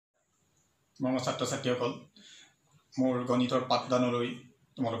মৰমৰ ছাত্ৰ ছাত্ৰীসকল মোৰ গণিতৰ পাঠদানলৈ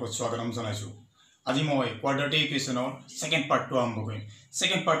তোমালোকক স্বাগতম জনাইছো। আজি মই কোৱাড্ৰেটিক ইকুৱেশ্যনৰ সেকেন্ড পাৰ্টটো আৰম্ভ কৰিম।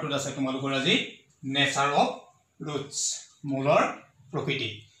 সেকেন্ড পাৰ্টটোত আছে তোমালোকৰ আজি নেচাৰ অফ ৰুটস, মূলৰ প্ৰকৃতি।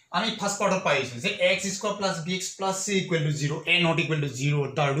 আমি ফাৰ্স্ট পাৰ্টত পাইছো যে x² + bx + c = 0 a not equal to 0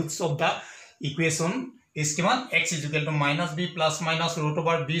 the roots of the equation is given x is equal to -b plus minus root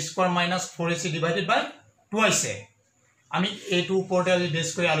over b² minus 4ac divided by twice a। আমি এটো উপৰতে আজি base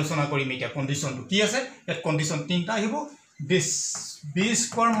কৰি আলোচনা কৰিম। এটা কন্ডিশনটো কি আছে, at condition তিনটা আহিব। this b²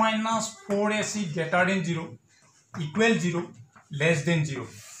 minus 4ac greater than 0 equal 0 less than 0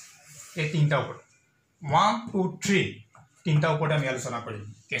 এই তিনটা উপৰ 1 2 3 তিনটা উপৰতে আমি আলোচনা কৰিম।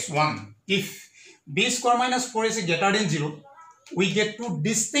 case 1 if b² minus 4ac greater than 0 we get two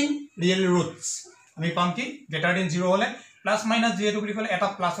distinct real roots। আমি পাম কি greater than 0 হলে plus minus যেহেতু বুলি কলে এটা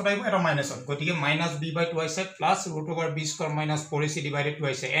প্লাস হটাইব এটা মাইনাস হল, গতিকে -b/2ac plus root over b² minus 4ac divided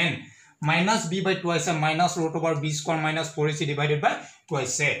twice and -b/2ac minus root over b² minus 4ac divided by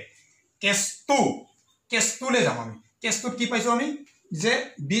twice। case 2 লে যাম। আমি case 2 কি পাইছো আমি যে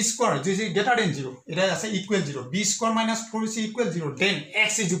b² যে greater than 0 এটা আছে equal 0 b² minus 4ac equal 0 then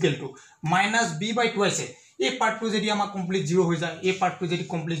x is equal to -b/2ac। এই পার্টটো যদি আমাৰ কমপ্লিট 0 হৈ যায়, এই পাৰ্টটো যদি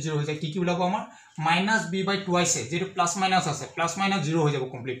কমপ্লিট 0 হৈ যায় কি কি ওলাব আমাৰ -b/2ac যেটো প্লাস মাইনাস আছে প্লাস মাইনাস 0 হৈ যাব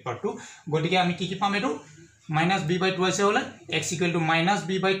কমপ্লিট পার্টটো। গতিকে আমি কি কি পাম এটো -b/2ac হলে x equal to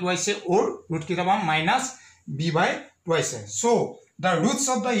 -b/2ac or root কি পাম -b/2ac। so the roots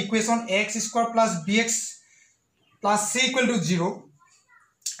of the equation x² plus bx plus c equal to 0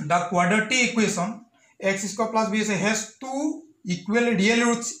 the quadratic equation x² plus bx has two equal real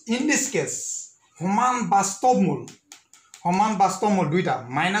roots in this case সমান বাস্তৱ মূল দুইটা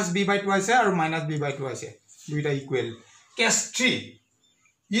 -b/2ac আৰু -b/2ac দুইটা equal. Case 3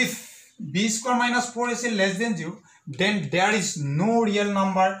 if b² minus 4ac less than 0 then there is no real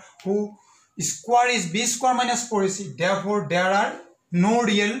number whose square is b² minus 4ac therefore there are no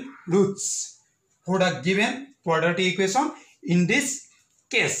real roots for the given quadratic equation in this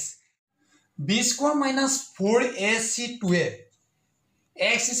case b² minus 4ac2a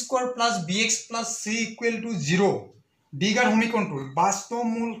x² plus bx plus c equal to 0 দিঘাত সমীকৰণটোৰ বাস্তৱ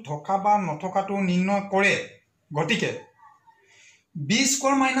মূল থকা বা নথকাটো নিৰ্ণয় কৰে। গতিকে b²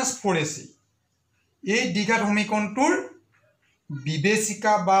 minus 4ac এই দিঘাত সমীকৰণটোৰ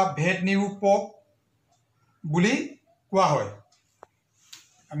বিবেচিকা বা ভেদ নিৰূপক বুলি কোৱা হয়।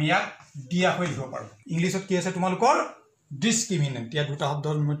 আমি ইয়াক দিয়া হৈ লিখিব পাৰো। ইংলিছত কি আছে তোমালোকৰ ডিসক্ৰিমিনেন্ট। ইয়া দুটা শব্দ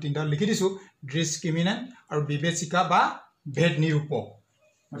মই তিনটা লিখি দিছো, ডিসক্ৰিমিনেন্ট আৰু বিবেচিকা বা ভেদ নিৰূপক।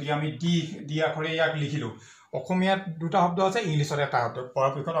 গতিকে আমি ডি আখৰে ইয়াক লিখিলো। অসমীয়াত দুটা শব্দ আছে, ইংলিছত এটা শব্দ।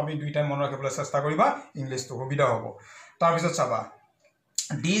 পৰাপক্ষত আমি দুইটা মনত ৰাখিবলৈ চেষ্টা কৰিবা, ইংলিশটো সুবিধা হ'ব। তাৰ পিছত চাবা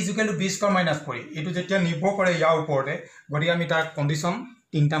d is equal to b² minus 4 এটো যেতিয়া নিৰ্ভৰ কৰে ইয়াৰ ওপৰতে, গতিকে আমি তাৰ কন্ডিশন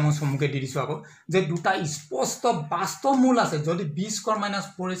তিনটা মই সম্মুখে দি দিছো আকৌ যে দুটা স্পষ্ট বাস্তৱ মূল আছে। যদি b² minus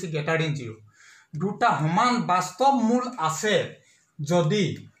 4ac greater than 0 দুটা সমান বাস্তৱ মূল আছে, যদি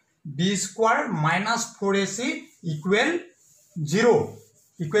b² minus 4ac equal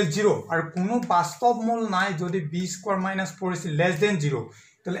 0 আৰু কোনো বাস্তৱ মূল নাই যদি b² minus 4ac less than 0।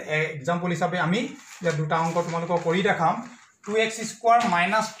 তাহলে एग्जांपल হিচাপে আমি ইয়া দুটা অংক তোমালোকক কৰি দেখাম। 2x²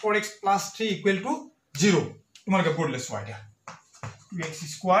 minus 4x plus 3 equal to 0 তোমালোকে পঢ়লে চোৱা দিয়া।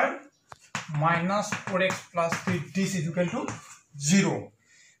 2x² minus 4x plus 3 this is equal to 0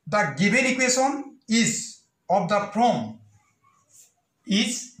 the given equation is of the form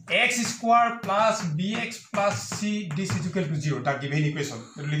is x² plus bx plus c this is equal to 0 the given equation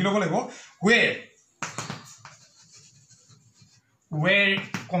লিখি লব লাগিব where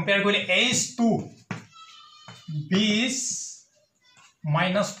compare কৰি h2 b is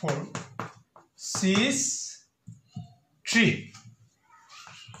 -4 c is 3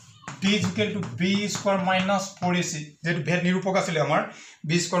 d is equal to b² minus 4ac যেটো ভেদ নিৰূপক আছিল আমাৰ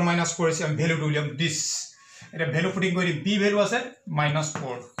b² minus 4ac আমি value উলিয়াম this এটা ভ্যালু পুটিং কৰি b ভ্যালু আছে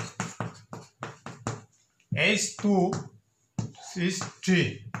 -4 h2 is 3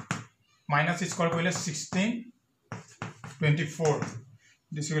 minus square কৰিলে 16 24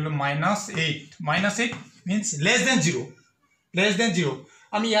 this will be -8 means less than 0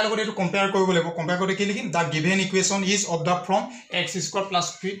 আমি ইয়াৰ লগত এটো কম্পেয়াৰ কৰিব লাগিব। কম্পেয়াৰ কৰি কি লিখিম the given equation is of the form x² plus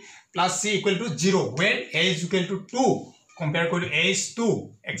 3 plus c equal to 0 where a is equal to 2 compare কৰি h2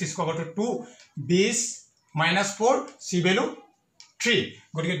 x² to 2 b is -4 c value 3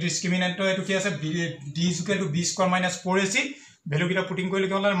 গতিকে ডিসক্ৰিমিনেন্টটো এটো কি আছে d is equal to b² minus 4ac value কিটা putting কৰিলে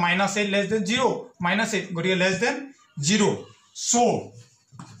কি হ'ল -8 less than 0 -8 গতিকে less than 0 so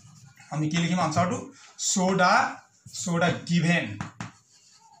আমি কি লিখিম আনসাৰটো so the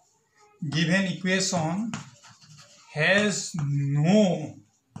given equation has no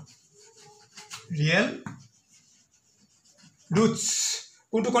real roots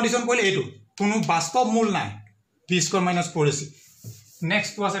কোনটো কন্ডিশন কইলে এটো কোনো বাস্তব মূল নাই b square minus 4ac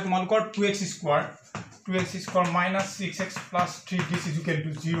next was at তোমালকৰ 2x square minus 6x plus 3 this is equal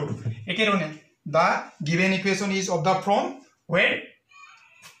to 0 একেরনে the given equation is of the form where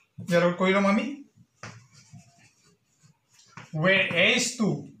ইয়াৰ কইলম আমি where a is 2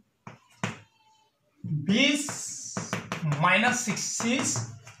 b is minus 6 is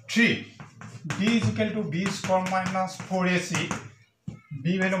 3 b is equal to b square minus 4ac b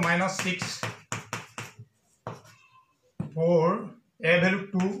value minus 6 4 a value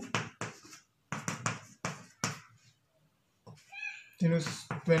 2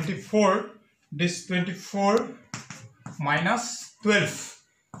 24 this 24 minus 12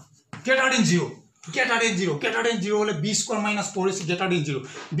 get out in 0 হলে b square minus 4ac get out in 0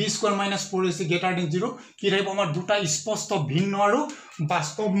 b square minus 4ac get out in 0 কি থাকিব আমাৰ দুটা স্পষ্ট ভিন্ন আৰু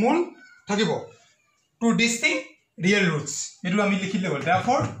বাস্তৱ মূল থাকিব টু ডিস্টিংক্ট ৰিয়েল ৰুটস এটো আমি লিখিলে হ'ল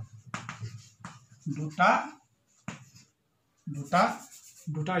therefore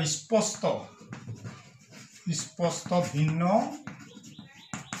দুটা স্পষ্ট ভিন্ন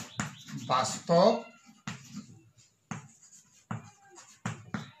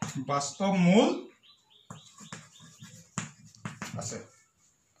বাস্তৱ মূল আছে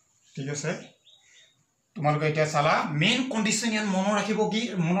ঠিক আছে তোমালোকে এটা চালা মেইন কন্ডিশন ইয়ান মনৰ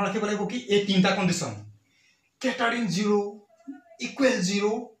ৰাখিব লাগিব কি এই তিনটা condition greater than 0 equal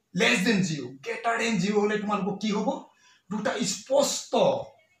 0 less than 0 greater than 0 হলে তোমালোক কি হ'ব দুটা স্পষ্ট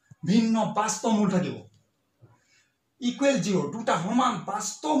ভিন্ন বাস্তৱ মূল থাকিব equal 0 দুটা সমান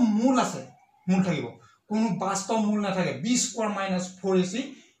বাস্তৱ মূল আছে মূল থাকিব কোনো বাস্তৱ মূল নাথাকে b square minus 4ac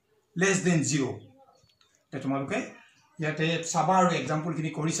less than 0 তে তোমালোকে ইয়াতে চাবা আৰু এক্সাম্পল কিনি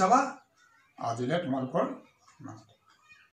কৰি চাবা আজিলে তোমালোকৰ